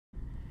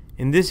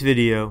In this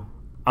video,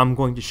 I'm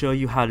going to show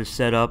you how to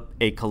set up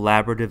a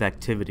collaborative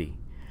activity.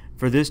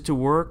 For this to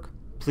work,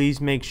 please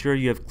make sure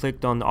you have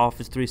clicked on the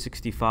Office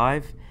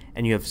 365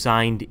 and you have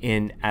signed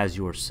in as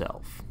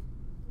yourself.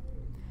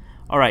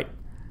 Alright,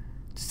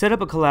 to set up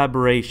a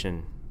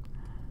collaboration,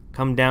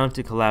 come down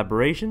to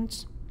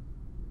Collaborations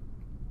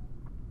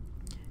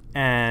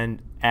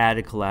and add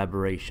a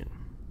collaboration.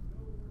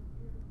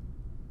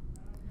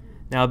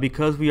 Now,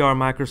 because we are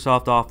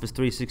Microsoft Office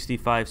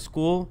 365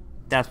 School,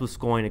 that's what's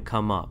going to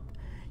come up.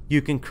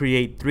 You can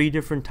create 3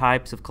 different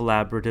types of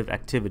collaborative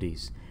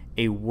activities: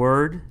 a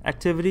Word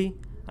activity,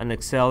 an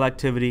Excel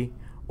activity,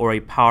 or a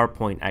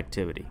PowerPoint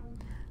activity.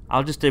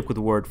 I'll just stick with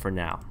Word for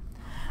now.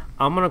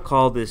 I'm going to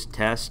call this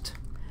test,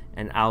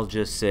 and I'll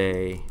just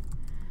say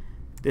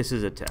this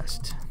is a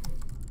test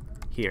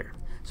here.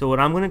 So what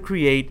I'm going to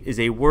create is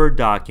a Word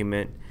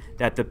document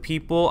that the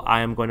people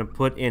I am going to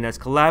put in as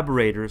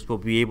collaborators will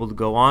be able to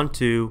go on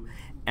to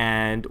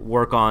and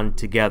work on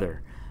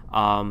together.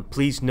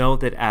 Please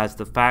note that as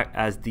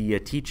the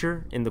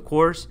teacher in the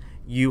course,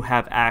 you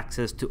have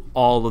access to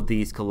all of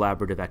these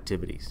collaborative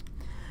activities.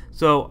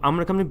 So I'm going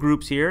to come to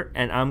groups here,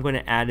 and I'm going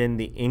to add in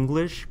the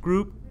English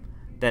group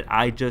that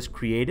I just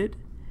created,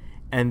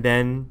 and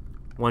then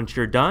once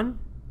you're done,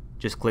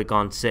 just click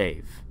on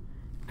Save.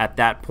 At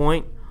that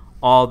point,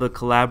 all the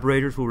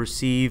collaborators will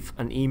receive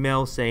an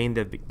email saying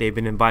that they've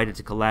been invited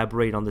to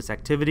collaborate on this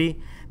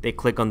activity. They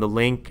click on the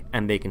link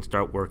and they can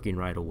start working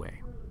right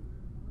away.